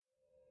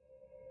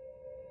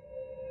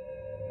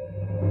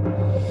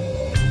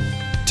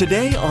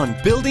Today on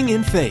Building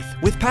in Faith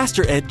with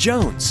Pastor Ed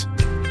Jones.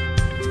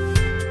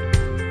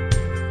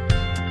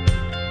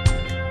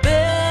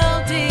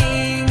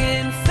 Building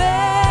in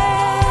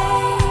Faith.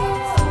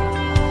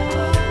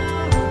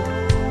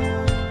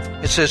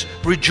 It says,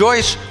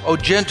 "Rejoice, O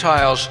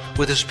Gentiles,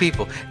 with his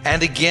people.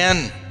 And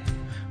again,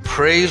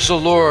 praise the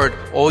Lord,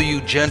 all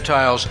you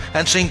Gentiles,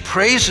 and sing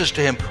praises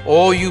to him,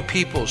 all you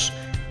peoples."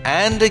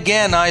 And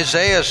again,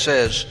 Isaiah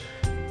says,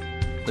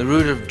 "The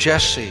root of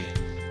Jesse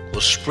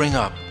will spring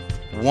up,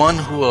 one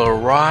who will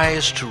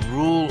arise to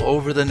rule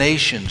over the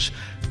nations.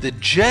 The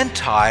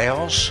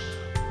Gentiles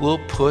will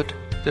put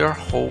their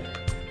hope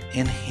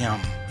in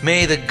him."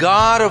 May the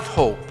God of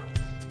hope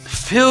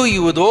fill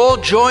you with all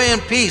joy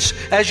and peace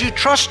as you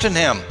trust in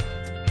him.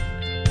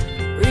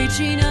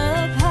 Reaching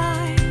up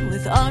high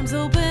with arms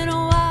open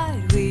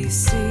wide, we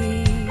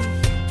see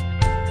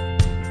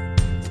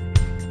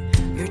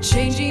you're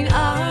changing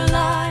our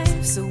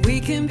lives so we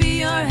can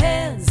be your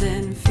hands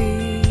and feet.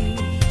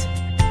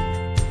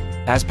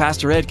 As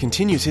Pastor Ed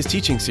continues his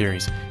teaching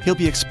series, he'll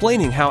be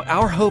explaining how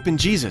our hope in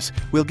Jesus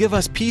will give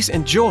us peace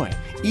and joy,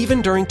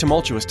 even during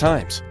tumultuous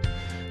times.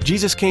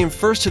 Jesus came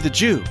first to the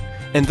Jew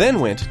and then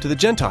went to the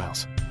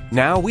Gentiles.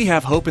 Now we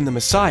have hope in the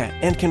Messiah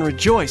and can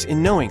rejoice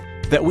in knowing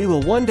that we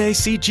will one day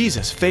see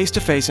Jesus face to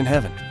face in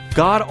heaven.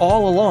 God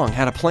all along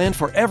had a plan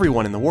for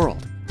everyone in the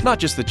world, not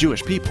just the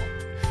Jewish people.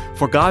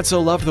 For God so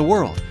loved the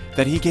world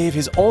that he gave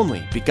his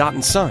only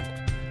begotten Son.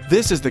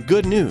 This is the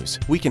good news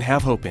we can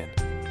have hope in.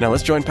 Now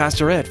let's join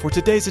Pastor Ed for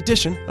today's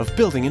edition of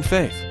Building in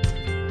Faith.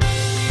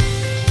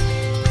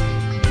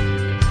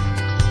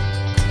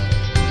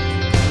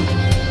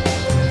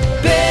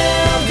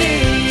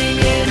 Building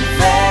in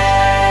Faith.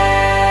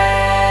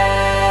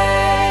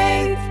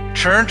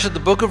 Turn to the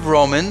book of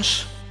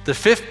Romans, the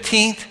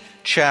 15th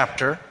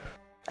chapter,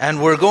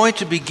 and we're going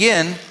to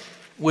begin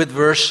with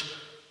verse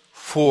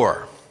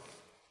 4.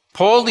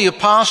 Paul the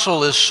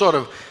Apostle is sort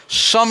of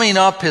summing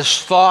up his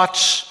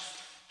thoughts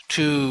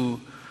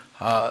to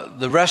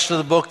the rest of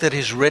the book that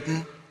he's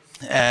written,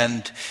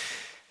 and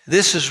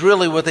this is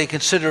really what they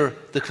consider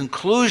the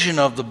conclusion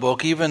of the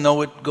book, even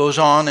though it goes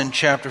on in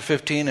chapter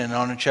 15 and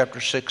on in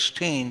chapter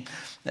 16.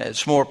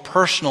 It's more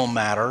personal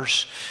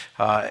matters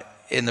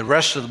in the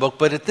rest of the book,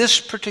 but at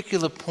this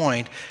particular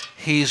point,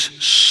 he's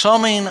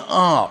summing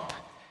up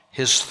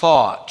his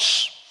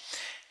thoughts.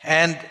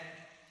 And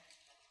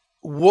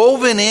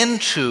woven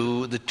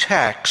into the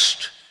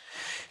text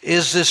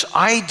is this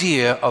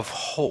idea of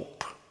hope.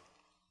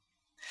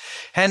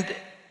 And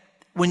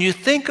when you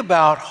think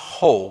about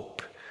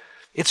hope,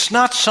 it's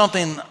not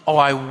something,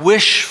 I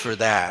wish for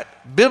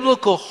that.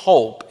 Biblical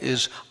hope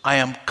is, I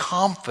am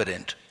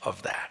confident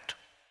of that.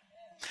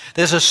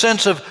 There's a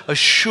sense of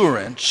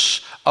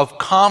assurance, of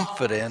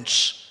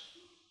confidence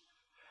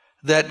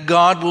that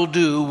God will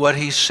do what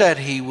he said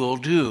he will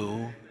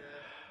do.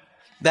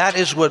 That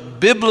is what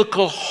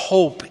biblical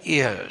hope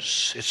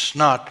is. It's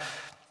not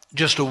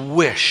just a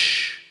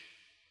wish.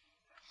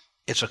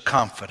 It's a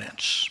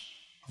confidence.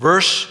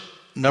 Verse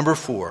number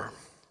 4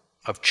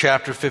 of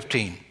chapter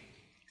 15.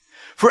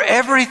 "For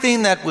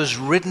everything that was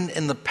written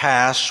in the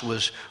past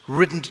was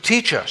written to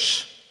teach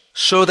us,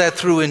 so that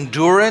through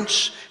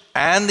endurance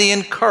and the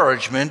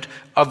encouragement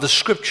of the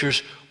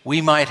Scriptures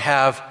we might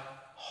have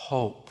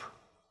hope."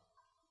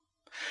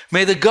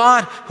 May the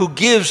God who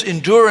gives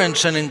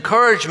endurance and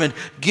encouragement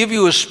give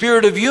you a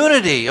spirit of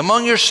unity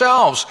among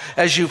yourselves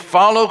as you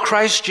follow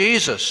Christ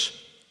Jesus,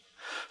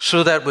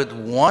 so that with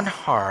one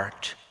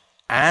heart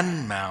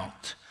and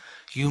mouth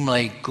you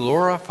may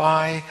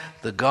glorify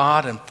the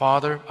God and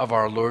Father of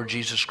our Lord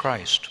Jesus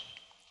Christ.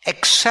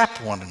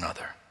 Accept one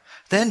another,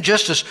 then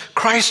just as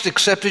Christ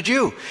accepted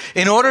you,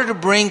 in order to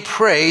bring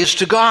praise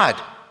to God.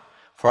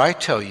 For I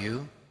tell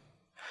you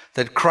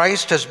that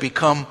Christ has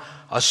become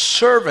a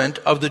servant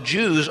of the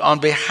Jews on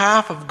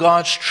behalf of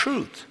God's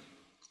truth,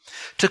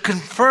 to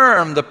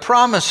confirm the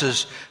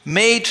promises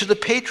made to the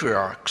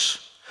patriarchs,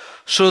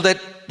 so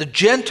that the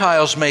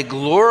Gentiles may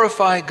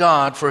glorify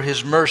God for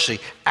his mercy,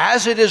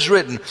 as it is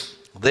written,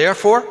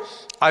 "Therefore,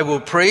 I will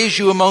praise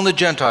you among the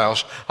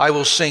Gentiles. I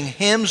will sing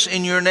hymns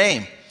in your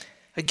name."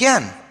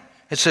 Again,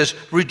 it says,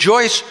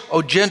 "Rejoice,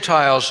 O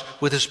Gentiles,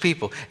 with his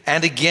people."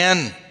 And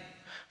again,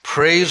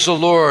 praise the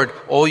Lord,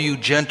 all you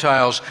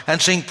Gentiles, and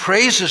sing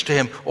praises to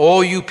him,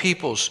 all you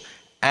peoples.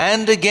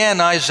 And again,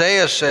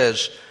 Isaiah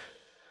says,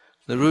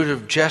 "The root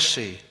of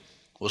Jesse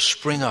will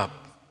spring up,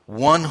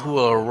 one who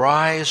will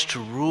arise to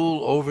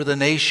rule over the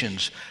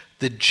nations.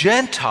 The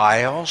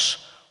Gentiles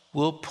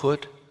will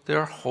put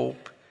their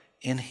hope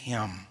in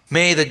him."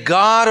 May the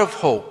God of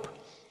hope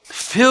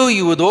fill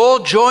you with all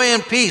joy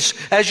and peace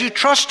as you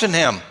trust in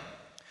him,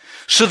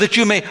 so that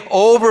you may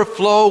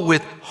overflow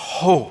with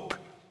hope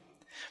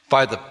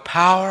by the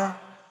power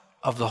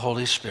of the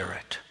Holy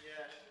Spirit.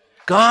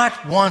 God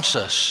wants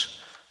us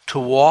to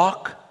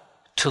walk,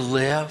 to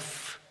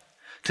live,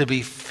 to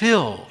be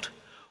filled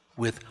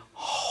with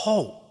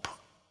hope,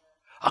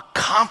 a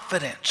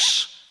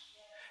confidence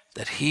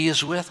that he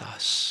is with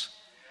us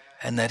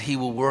and that he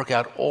will work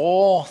out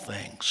all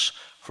things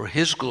for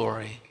his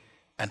glory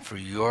and for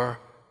your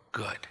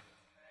good.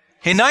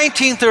 In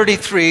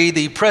 1933,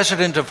 the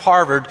president of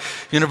Harvard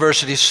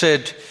University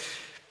said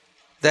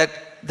that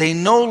they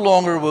no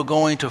longer were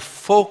going to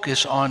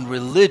focus on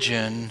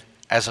religion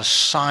as a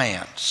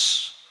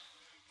science.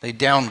 They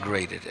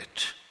downgraded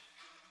it.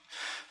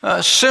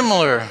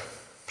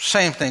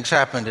 Same things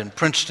happened in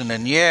Princeton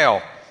and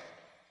Yale.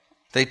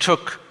 They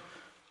took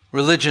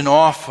religion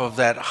off of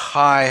that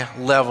high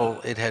level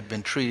it had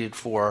been treated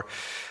for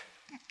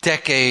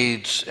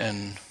decades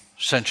and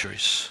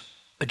centuries.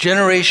 A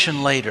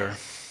generation later,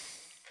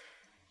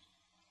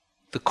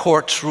 the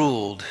courts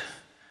ruled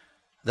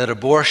that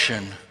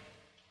abortion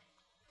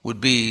would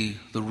be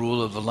the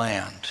rule of the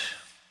land.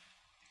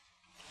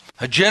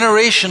 A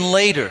generation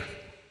later,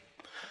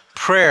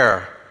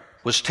 prayer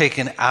was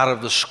taken out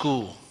of the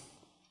school.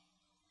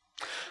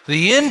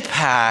 The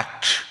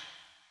impact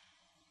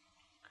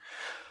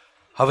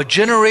of a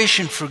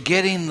generation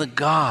forgetting the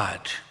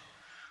God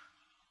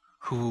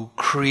who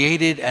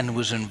created and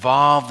was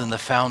involved in the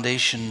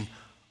foundation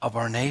of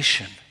our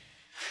nation.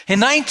 In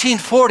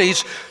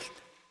 1940s,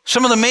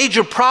 some of the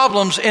major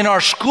problems in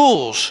our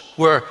schools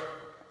were,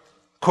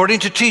 according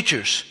to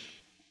teachers,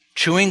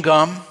 chewing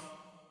gum,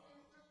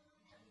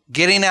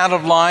 getting out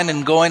of line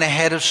and going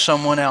ahead of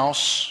someone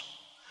else,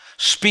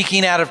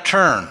 speaking out of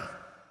turn.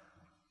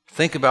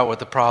 Think about what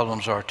the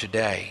problems are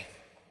today.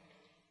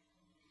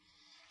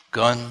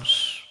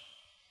 Guns,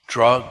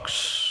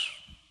 drugs,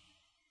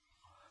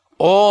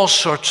 all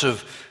sorts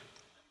of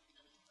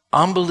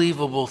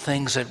unbelievable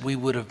things that we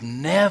would have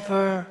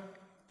never,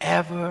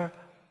 ever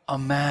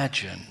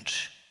imagined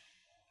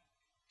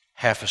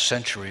half a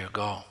century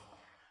ago,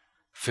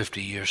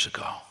 50 years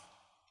ago.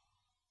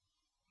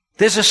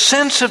 There's a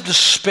sense of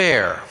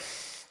despair,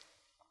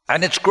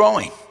 and it's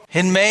growing.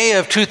 In May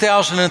of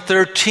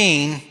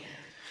 2013,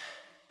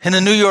 in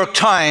the New York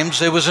Times,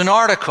 there was an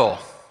article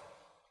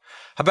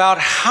about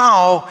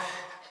how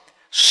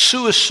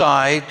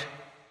suicide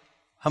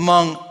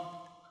among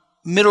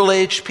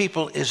middle-aged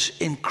people is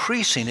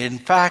increasing. In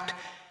fact,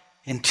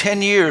 in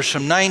 10 years,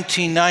 from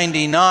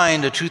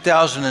 1999 to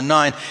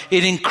 2009,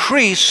 it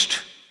increased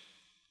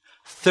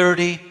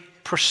 30%.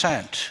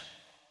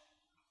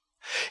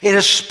 It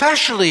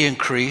especially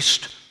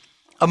increased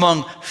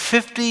among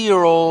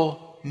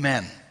 50-year-old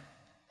men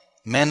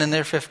in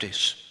their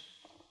 50s,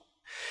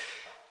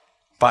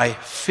 by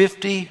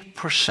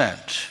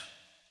 50%.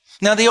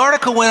 Now, the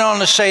article went on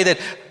to say that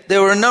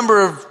there were a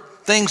number of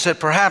things that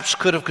perhaps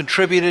could have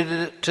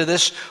contributed to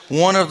this.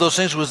 One of those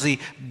things was the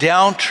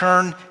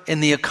downturn in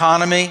the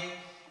economy.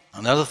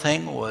 Another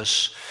thing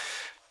was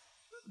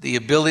the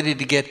ability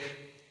to get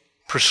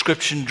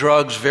prescription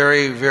drugs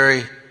very,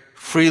 very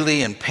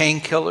freely and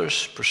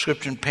painkillers,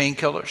 prescription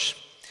painkillers.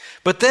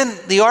 But then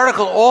the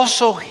article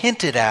also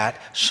hinted at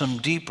some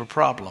deeper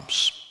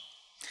problems.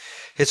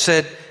 It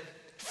said,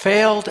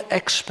 failed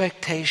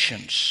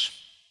expectations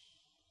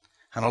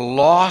and a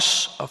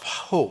loss of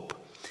hope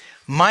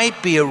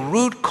might be a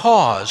root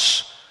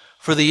cause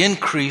for the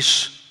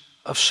increase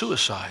of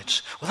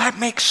suicides. Well, that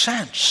makes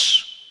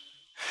sense.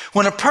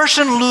 When a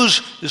person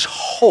loses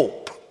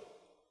hope,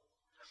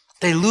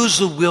 they lose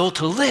the will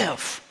to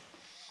live.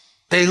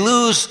 They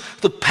lose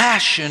the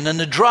passion and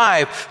the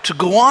drive to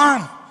go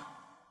on.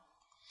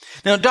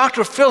 Now,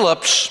 Dr.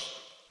 Phillips,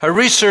 a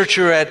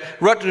researcher at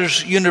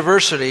Rutgers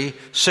University,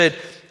 said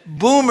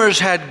boomers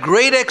had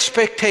great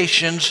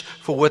expectations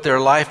for what their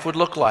life would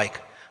look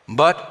like,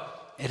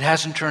 but it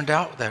hasn't turned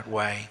out that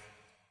way.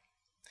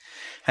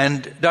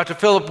 And Dr.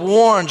 Phillips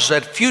warns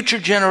that future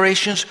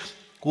generations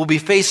will be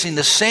facing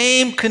the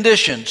same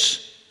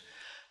conditions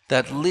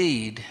that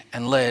lead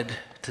and led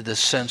to this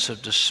sense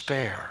of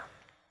despair.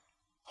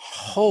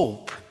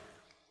 Hope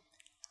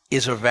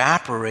is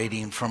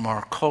evaporating from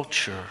our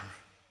culture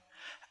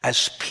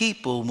as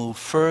people move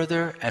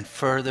further and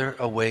further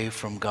away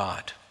from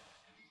God.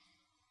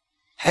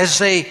 As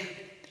they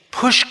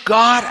push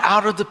God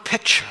out of the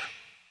picture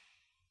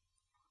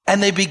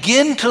and they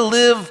begin to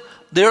live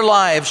their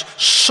lives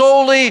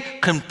solely,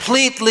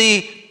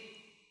 completely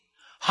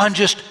on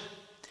just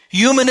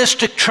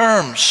humanistic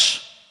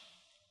terms.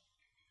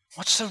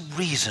 What's the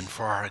reason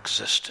for our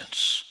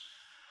existence?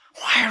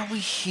 Why are we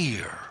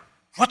here?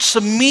 What's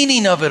the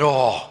meaning of it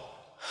all?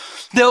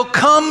 They'll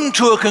come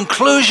to a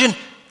conclusion,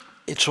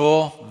 it's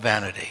all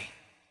vanity.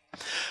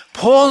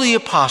 Paul the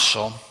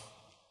Apostle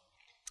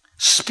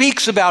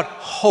speaks about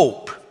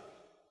hope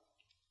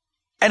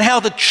and how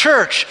the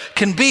church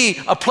can be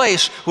a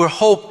place where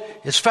hope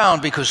is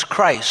found because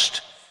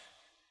Christ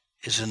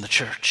is in the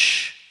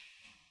church.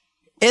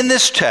 In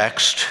this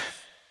text,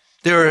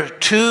 there are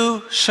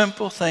two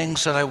simple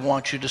things that I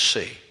want you to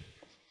see.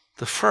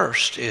 The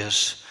first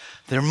is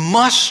there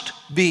must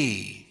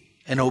be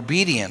an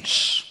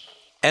obedience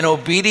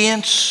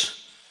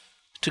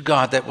to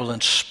God that will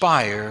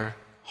inspire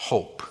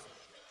hope.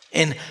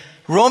 In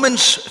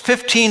Romans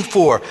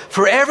 15:4,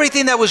 for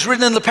everything that was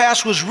written in the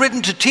past was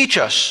written to teach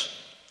us,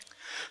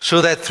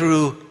 so that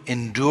through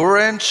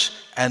endurance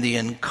and the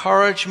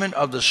encouragement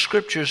of the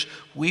Scriptures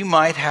we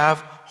might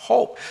have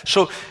hope.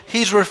 So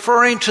he's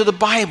referring to the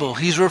Bible.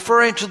 He's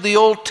referring to the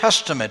Old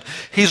Testament.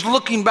 He's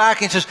looking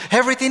back and says,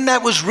 everything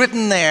that was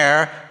written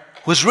there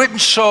was written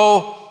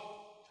so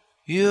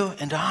you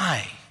and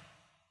I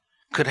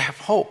could have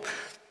hope.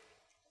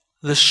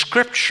 The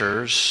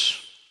scriptures,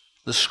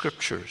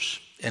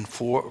 in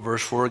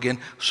verse 4 again,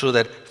 so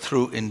that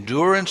through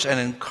endurance and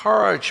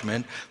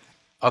encouragement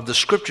of the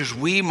scriptures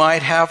we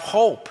might have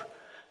hope.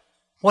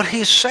 What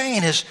he's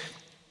saying is,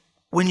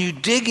 when you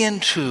dig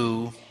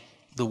into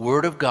the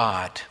Word of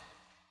God,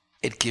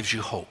 it gives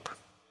you hope.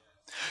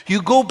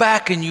 You go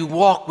back and you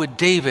walk with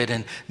David,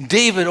 and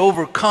David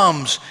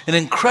overcomes an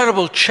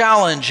incredible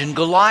challenge in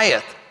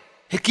Goliath.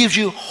 It gives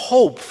you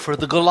hope for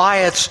the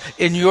Goliaths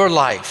in your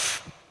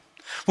life.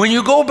 When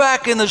you go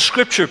back in the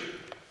Scripture,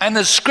 and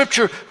the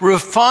Scripture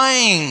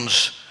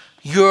refines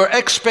your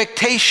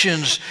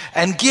expectations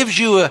and gives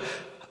you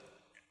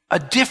a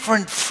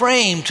different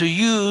frame to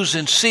use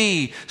and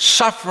see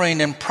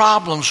suffering and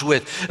problems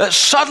with.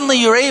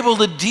 Suddenly you're able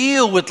to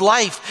deal with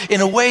life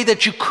in a way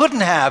that you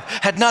couldn't have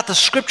had not the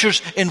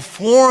Scriptures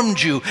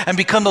informed you and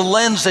become the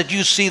lens that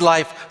you see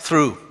life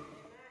through.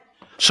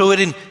 So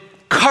it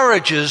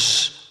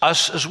encourages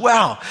us as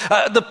well.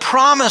 The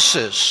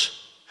promises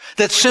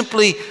that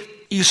simply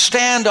you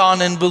stand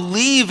on and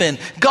believe in.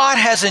 God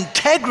has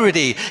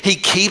integrity. He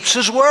keeps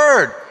His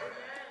word.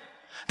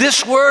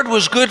 This word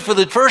was good for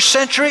the first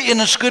century,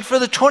 and it's good for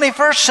the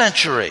 21st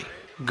century.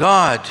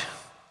 God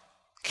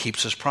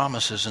keeps His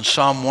promises. In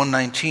Psalm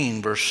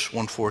 119, verse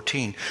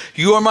 114,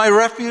 you are my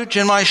refuge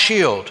and my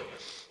shield.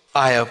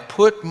 I have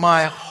put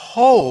my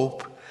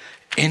hope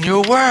in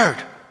your word.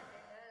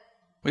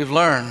 We've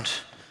learned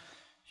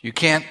you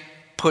can't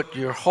put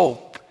your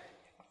hope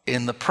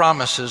in the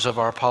promises of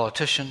our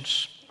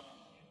politicians.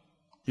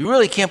 You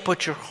really can't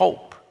put your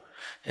hope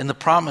in the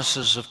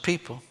promises of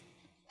people.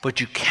 But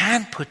you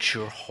can put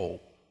your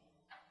hope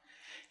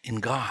in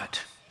God,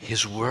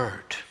 His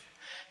word,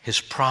 His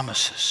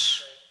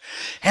promises.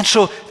 And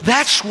so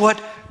that's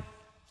what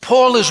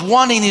Paul is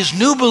wanting his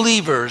new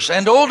believers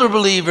and older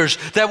believers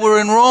that were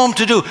in Rome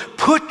to do.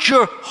 Put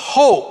your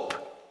hope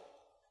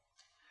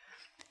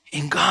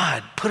in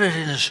God. Put it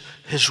in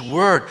His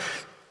word.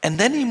 And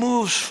then he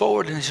moves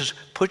forward and he says,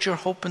 put your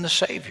hope in the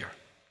Savior.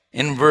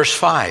 In verse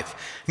 5,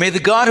 may the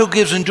God who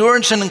gives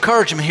endurance and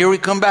encouragement, here we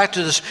come back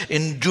to this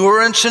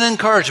endurance and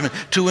encouragement,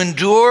 to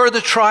endure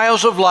the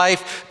trials of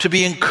life, to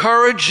be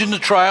encouraged in the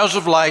trials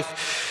of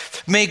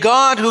life. May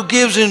God who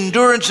gives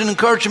endurance and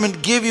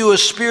encouragement give you a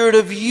spirit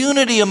of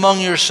unity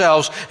among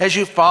yourselves as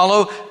you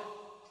follow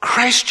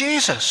Christ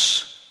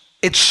Jesus.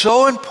 It's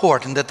so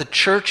important that the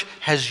church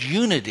has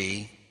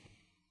unity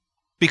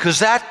because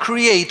that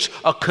creates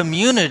a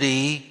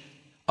community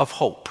of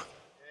hope.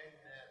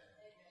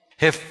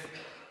 If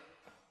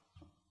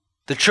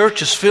the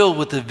church is filled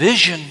with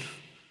division,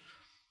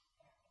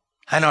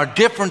 and our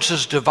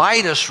differences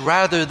divide us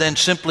rather than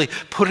simply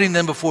putting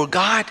them before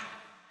God,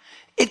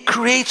 it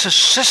creates a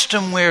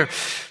system where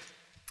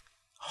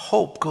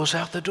hope goes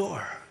out the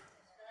door.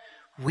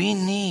 We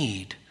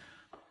need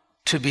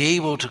to be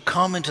able to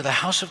come into the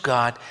house of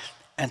God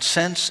and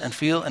sense and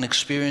feel and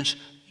experience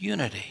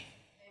unity.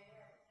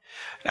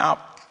 Now,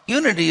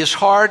 unity is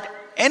hard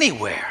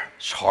anywhere.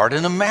 It's hard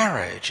in a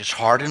marriage. It's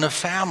hard in a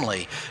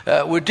family.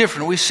 We're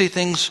different. We see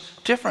things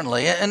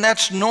differently, and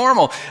that's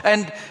normal.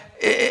 And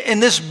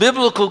in this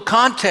biblical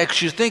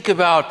context, you think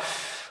about,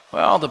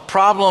 well, the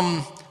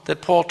problem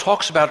that Paul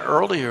talks about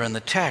earlier in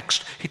the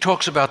text. He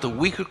talks about the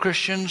weaker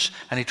Christians,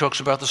 and he talks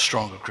about the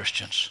stronger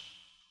Christians.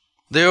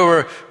 There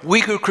were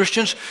weaker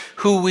Christians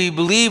who we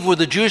believe were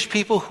the Jewish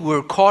people who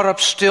were caught up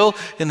still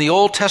in the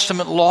Old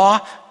Testament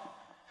law,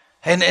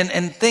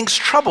 and things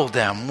troubled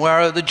them,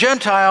 where the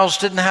Gentiles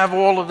didn't have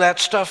all of that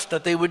stuff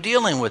that they were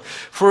dealing with.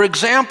 For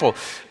example,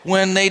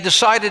 when they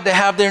decided to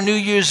have their New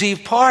Year's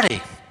Eve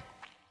party,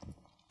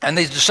 and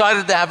they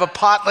decided to have a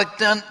potluck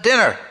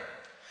dinner,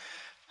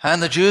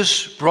 and the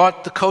Jews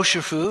brought the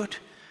kosher food,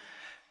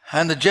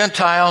 and the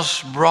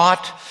Gentiles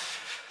brought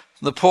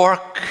the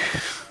pork.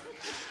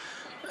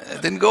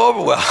 It didn't go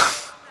over well.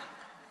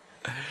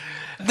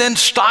 Then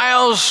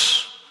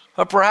styles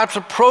of perhaps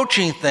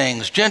approaching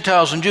things,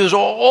 Gentiles and Jews,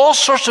 all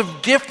sorts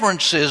of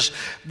differences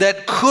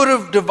that could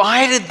have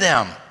divided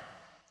them.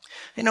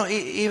 You know,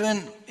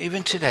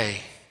 even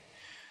today,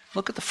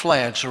 look at the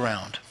flags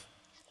around.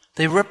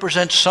 They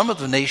represent some of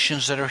the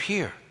nations that are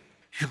here.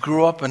 You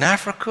grew up in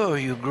Africa, or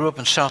you grew up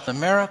in South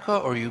America,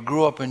 or you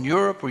grew up in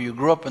Europe, or you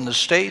grew up in the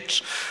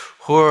States,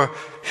 or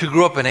you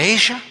grew up in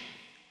Asia.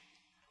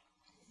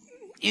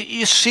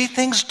 You see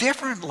things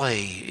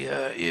differently.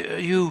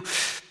 You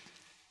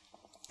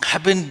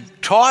have been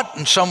taught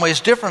in some ways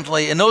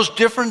differently, and those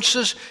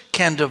differences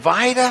can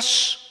divide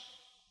us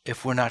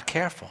if we're not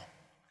careful.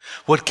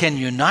 What can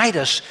unite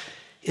us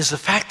is the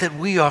fact that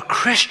we are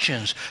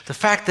Christians, the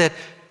fact that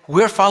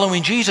we're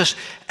following Jesus,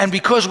 and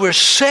because we're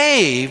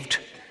saved,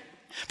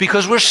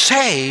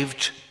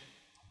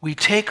 we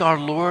take our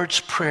Lord's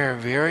Prayer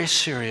very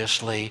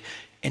seriously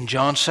in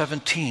John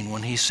 17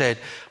 when he said,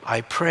 I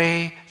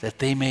pray that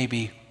they may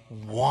be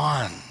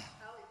one.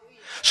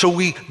 So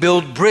we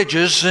build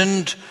bridges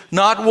and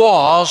not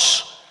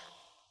walls.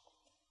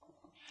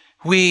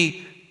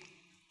 We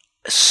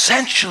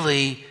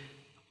essentially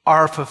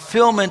are a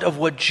fulfillment of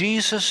what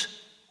Jesus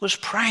was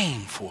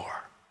praying for.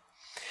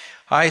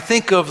 I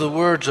think of the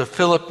words of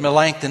Philip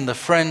Melanchthon, the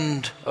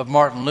friend of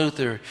Martin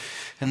Luther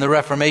in the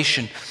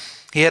Reformation.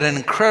 He had an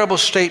incredible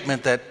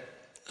statement that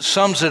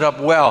sums it up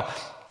well.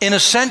 In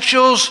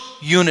essentials,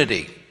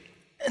 unity.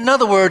 In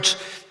other words,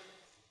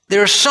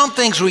 there are some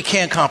things we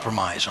can't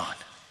compromise on.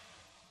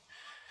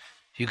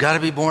 You got to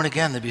be born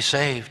again to be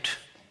saved.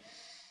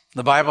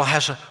 The Bible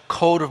has a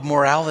code of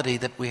morality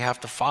that we have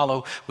to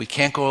follow. We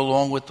can't go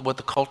along with what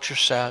the culture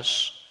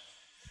says.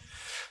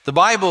 The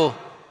Bible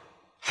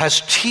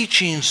has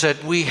teachings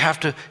that we have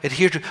to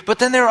adhere to, but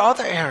then there are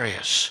other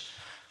areas.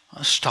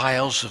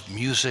 Styles of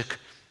music,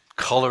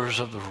 colors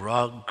of the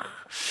rug,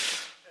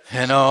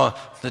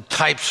 the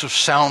types of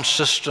sound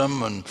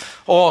system, and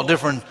all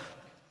different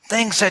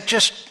things that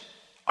just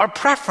are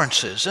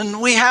preferences.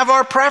 And we have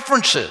our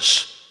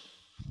preferences.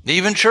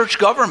 Even church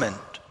government.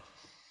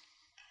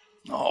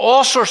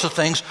 All sorts of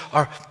things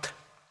are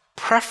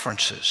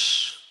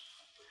preferences.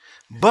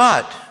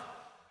 But,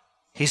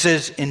 he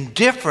says, in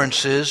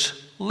differences,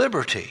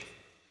 liberty.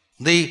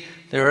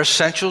 There are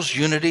essentials,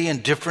 unity,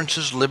 and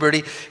differences,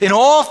 liberty. In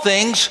all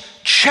things,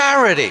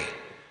 charity.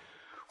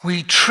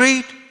 We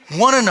treat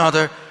one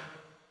another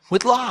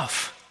with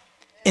love,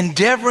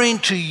 endeavoring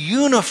to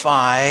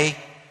unify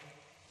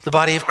the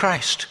body of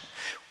Christ.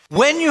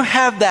 When you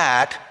have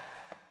that,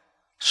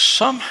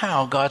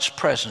 somehow God's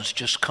presence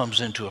just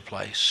comes into a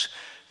place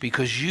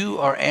because you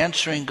are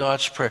answering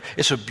God's prayer.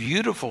 It's a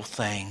beautiful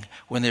thing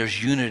when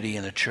there's unity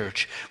in the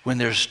church. When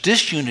there's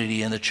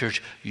disunity in the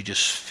church, you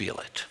just feel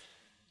it.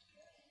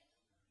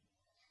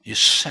 You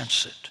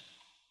sense it.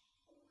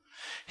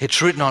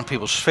 It's written on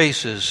people's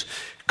faces,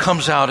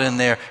 comes out in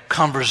their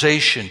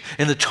conversation,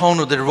 in the tone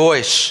of their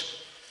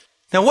voice.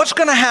 Now, what's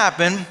going to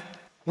happen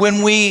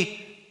when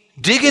we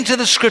dig into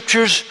the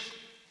scriptures,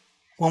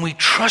 when we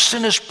trust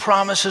in his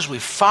promises, we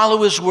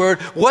follow his word?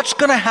 What's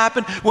going to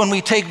happen when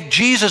we take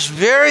Jesus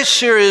very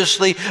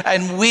seriously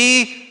and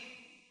we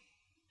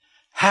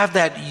have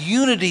that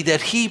unity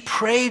that he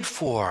prayed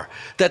for,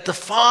 that the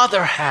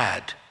Father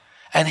had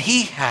and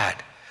he had,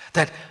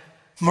 that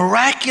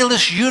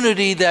miraculous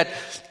unity that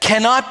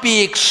cannot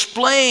be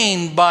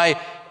explained by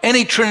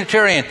any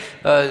Trinitarian?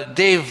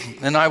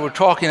 Dave and I were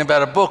talking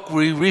about a book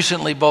we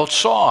recently both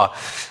saw,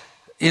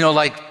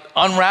 like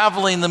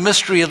Unraveling the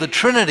Mystery of the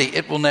Trinity.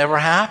 It will never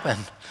happen.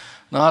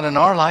 Not in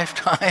our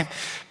lifetime.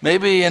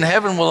 Maybe in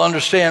heaven we'll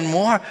understand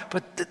more,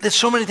 but there's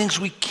so many things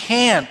we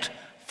can't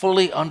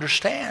fully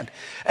understand.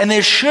 And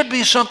there should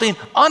be something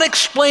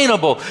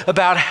unexplainable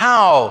about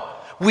how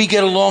we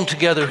get along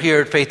together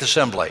here at Faith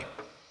Assembly.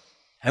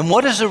 And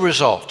what is the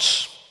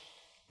results?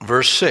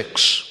 Verse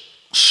 6,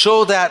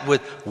 so that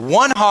with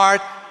one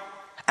heart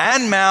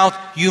and mouth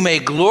you may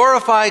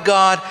glorify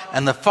God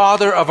and the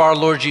Father of our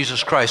Lord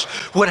Jesus Christ.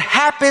 What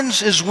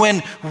happens is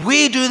when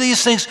we do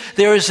these things,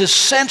 there is this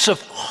sense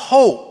of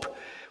hope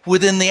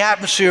within the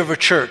atmosphere of a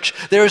church.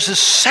 There is this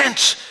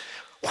sense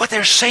what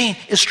they're saying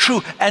is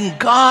true, and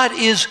God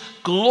is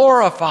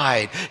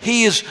glorified.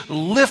 He is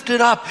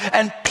lifted up,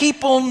 and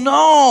people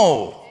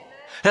know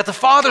that the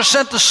Father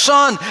sent the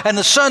Son, and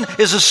the Son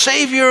is the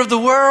Savior of the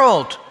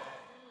world.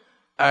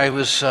 I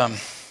was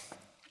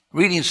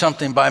reading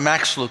something by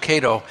Max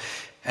Lucado,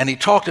 and he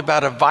talked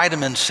about a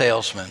vitamin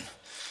salesman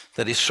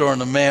that he saw in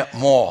the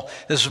mall.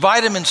 This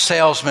vitamin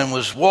salesman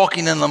was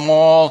walking in the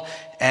mall,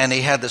 and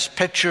he had this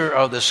picture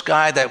of this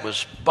guy that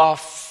was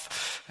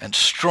buff and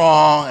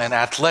strong and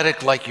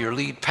athletic like your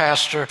lead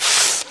pastor.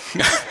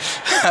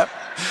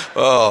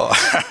 Oh.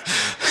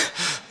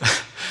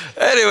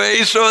 Anyway,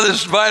 he saw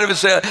this vitamin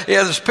salesman. He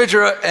had this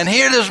picture, and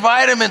here this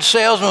vitamin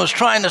salesman was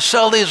trying to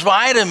sell these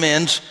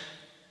vitamins,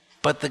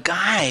 but the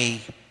guy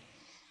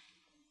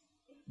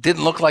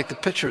didn't look like the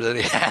picture that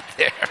he had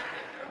there.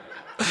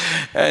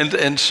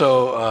 And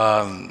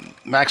so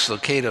Max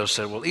Lucado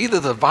said, well, either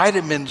the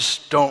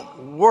vitamins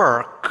don't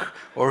work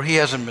or he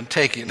hasn't been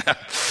taking them.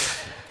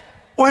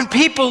 When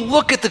people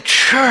look at the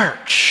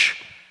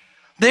church,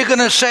 they're going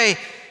to say,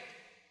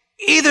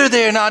 either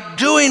they're not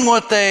doing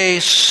what they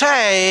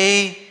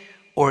say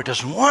or it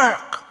doesn't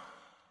work.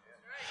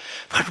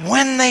 But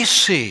when they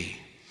see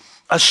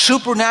a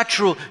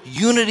supernatural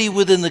unity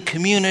within the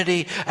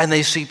community, and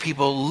they see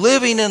people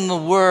living in the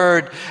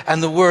Word,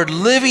 and the Word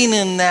living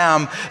in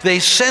them, they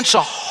sense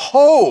a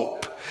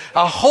hope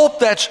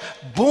that's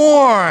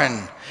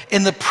born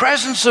in the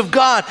presence of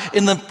God,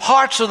 in the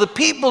hearts of the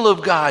people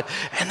of God,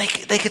 and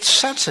they could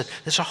sense it.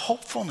 There's a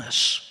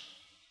hopefulness.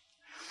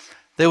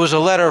 There was a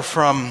letter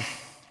from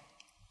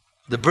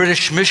the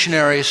British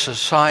Missionary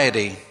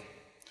Society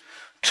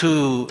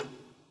to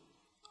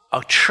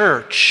a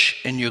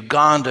church in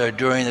Uganda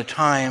during the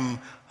time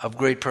of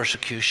great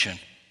persecution.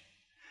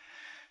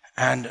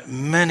 And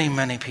many,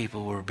 many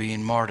people were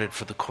being martyred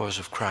for the cause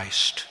of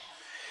Christ.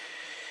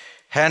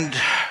 And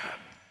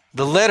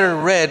the letter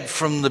read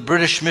from the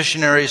British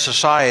Missionary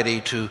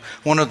Society to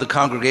one of the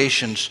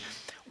congregations,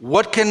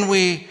 what can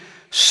we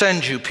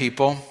send you,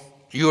 people?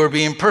 You are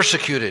being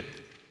persecuted.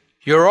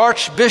 Your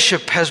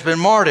archbishop has been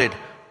martyred.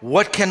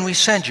 What can we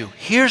send you?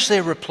 Here's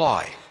their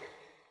reply.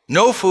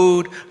 No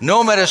food,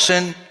 no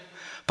medicine,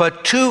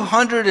 but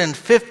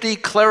 250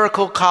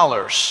 clerical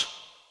collars.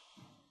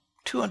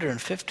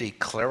 250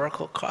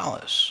 clerical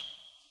collars.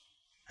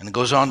 And it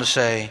goes on to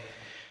say,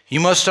 you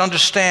must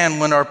understand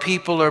when our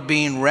people are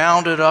being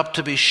rounded up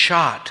to be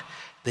shot,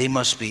 they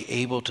must be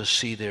able to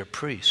see their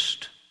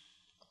priest.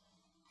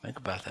 Think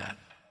about that.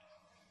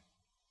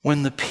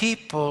 When the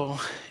people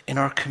in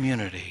our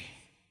community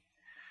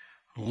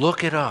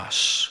look at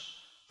us,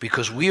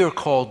 because we are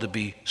called to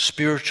be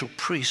spiritual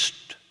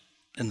priests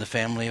in the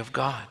family of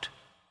God,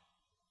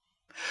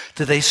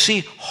 do they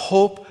see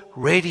hope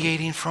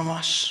radiating from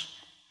us?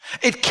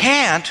 It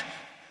can't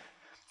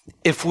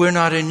if we're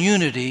not in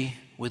unity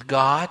with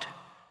God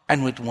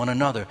and with one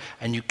another.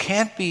 And you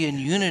can't be in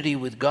unity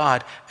with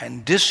God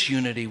and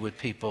disunity with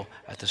people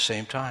at the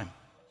same time.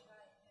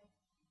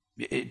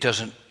 It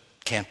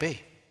can't be.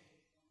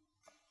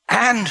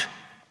 And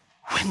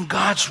when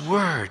God's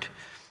word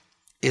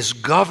is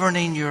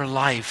governing your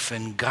life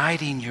and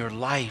guiding your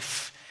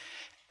life,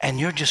 and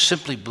you're just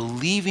simply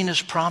believing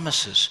his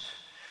promises,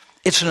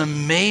 it's an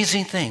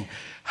amazing thing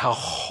how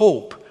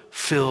hope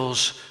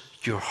fills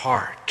your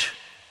heart.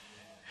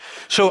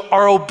 So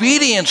our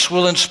obedience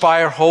will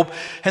inspire hope.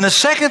 And the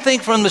second thing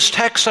from this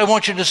text I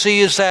want you to see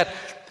is that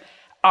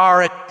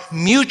our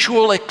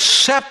mutual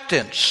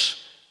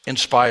acceptance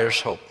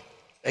inspires hope.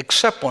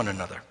 Accept one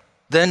another.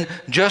 Then,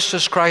 just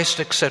as Christ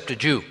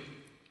accepted you,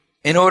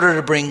 in order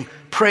to bring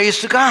praise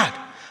to God.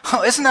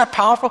 Oh, isn't that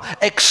powerful?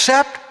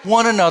 Accept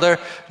one another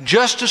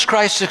just as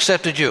Christ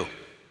accepted you.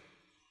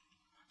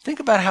 Think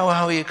about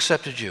how he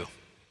accepted you.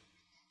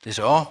 They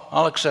say, oh,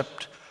 I'll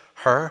accept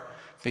her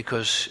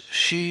because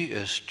she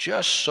is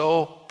just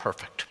so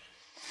perfect.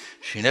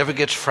 She never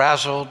gets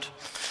frazzled,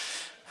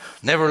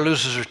 never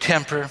loses her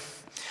temper,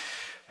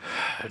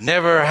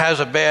 never has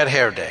a bad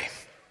hair day.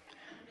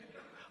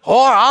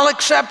 Or I'll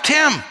accept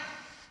him.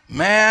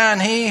 Man,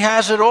 he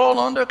has it all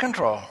under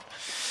control.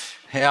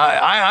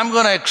 I'm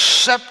going to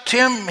accept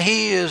him.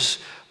 He is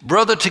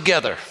brother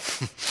together.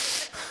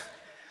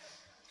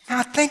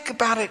 Now think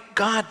about it,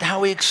 God,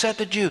 how he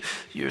accepted you,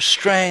 your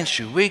strengths,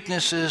 your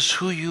weaknesses,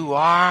 who you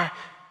are,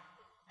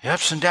 your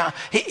ups and downs.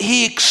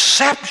 He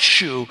accepts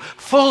you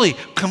fully,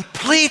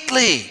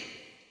 completely.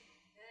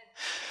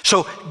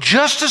 So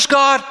just as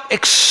God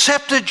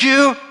accepted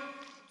you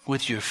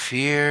with your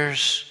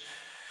fears,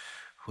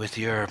 with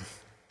your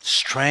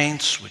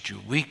strengths, with your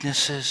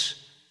weaknesses,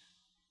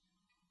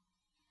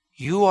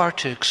 you are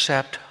to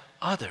accept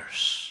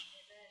others.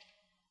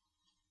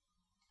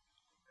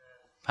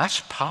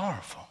 That's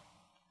powerful.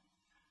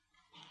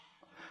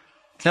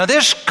 Now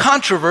there's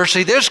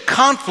controversy, there's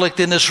conflict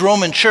in this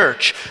Roman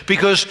church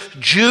because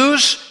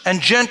Jews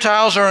and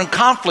Gentiles are in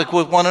conflict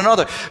with one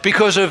another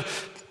because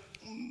of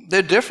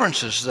their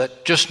differences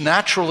that just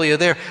naturally are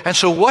there. And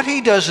so what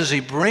he does is he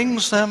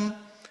brings them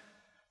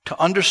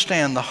to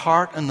understand the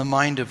heart and the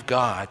mind of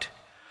God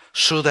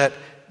so that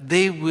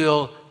they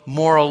will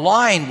more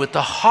align with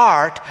the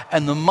heart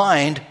and the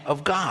mind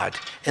of God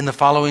in the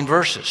following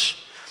verses.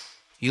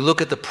 You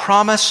look at the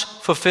promise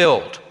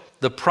fulfilled.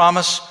 The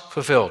promise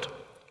fulfilled.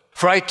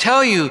 For I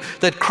tell you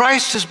that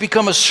Christ has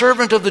become a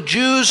servant of the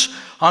Jews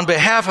on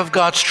behalf of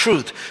God's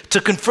truth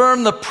to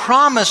confirm the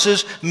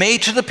promises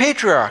made to the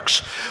patriarchs.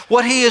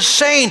 What he is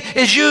saying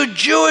is, you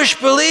Jewish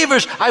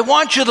believers, I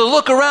want you to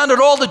look around at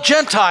all the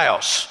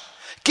Gentiles.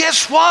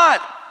 Guess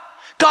what?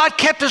 God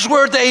kept his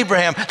word to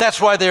Abraham.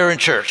 That's why they're in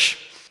church.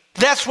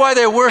 That's why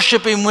they're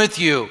worshiping with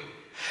you.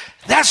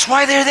 That's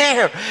why they're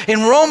there.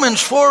 In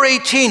Romans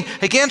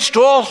 4:18, against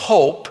all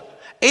hope,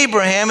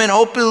 Abraham in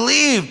hope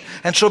believed,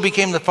 and so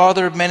became the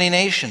father of many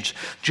nations.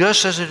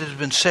 Just as it has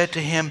been said to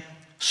him,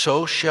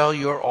 so shall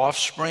your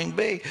offspring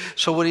be.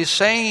 So what he's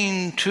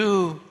saying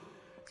to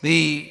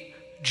the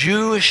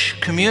Jewish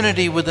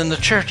community within the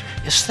church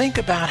is, think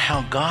about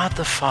how God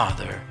the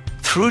Father,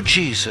 through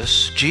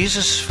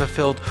Jesus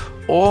fulfilled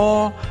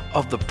all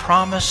of the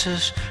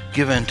promises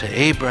given to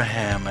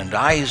Abraham and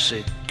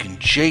Isaac and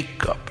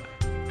Jacob.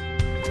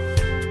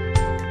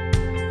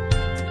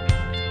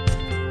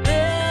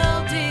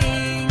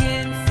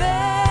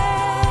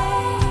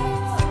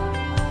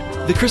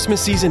 The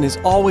Christmas season is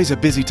always a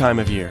busy time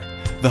of year.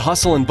 The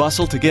hustle and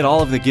bustle to get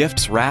all of the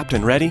gifts wrapped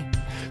and ready.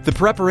 The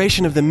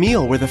preparation of the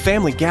meal where the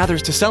family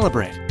gathers to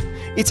celebrate.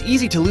 It's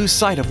easy to lose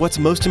sight of what's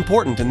most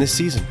important in this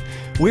season.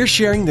 We're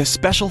sharing this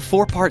special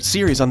 4-part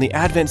series on the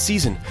Advent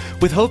season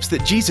with hopes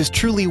that Jesus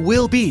truly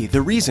will be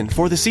the reason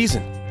for the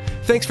season.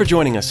 Thanks for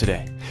joining us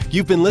today.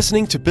 You've been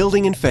listening to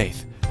Building in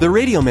Faith, the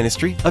radio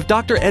ministry of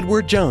Dr.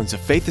 Edward Jones of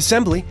Faith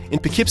Assembly in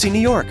Poughkeepsie, New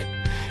York.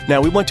 Now,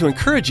 we want to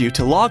encourage you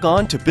to log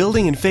on to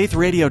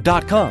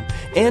buildinginfaithradio.com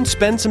and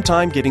spend some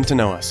time getting to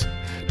know us.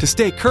 To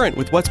stay current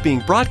with what's being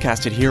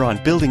broadcasted here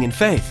on Building in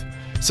Faith,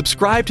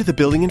 subscribe to the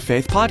Building in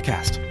Faith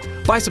podcast.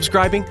 By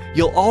subscribing,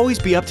 you'll always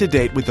be up to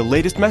date with the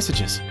latest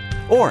messages.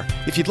 Or,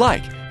 if you'd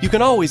like, you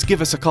can always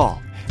give us a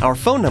call. Our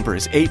phone number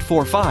is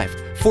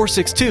 845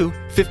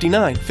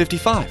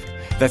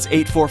 845-462-5955. That's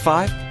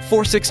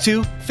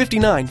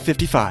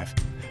 845-462-5955.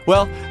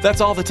 Well,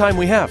 that's all the time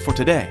we have for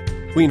today.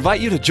 We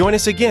invite you to join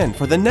us again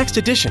for the next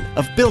edition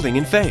of Building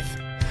in Faith.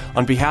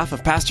 On behalf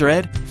of Pastor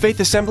Ed, Faith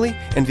Assembly,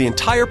 and the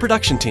entire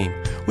production team,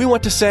 we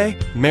want to say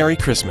Merry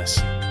Christmas.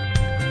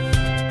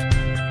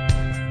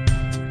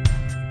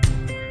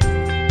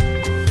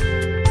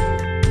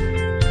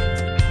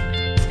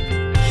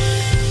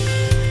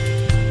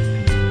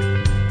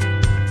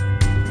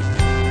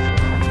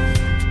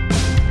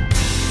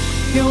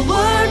 Your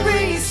word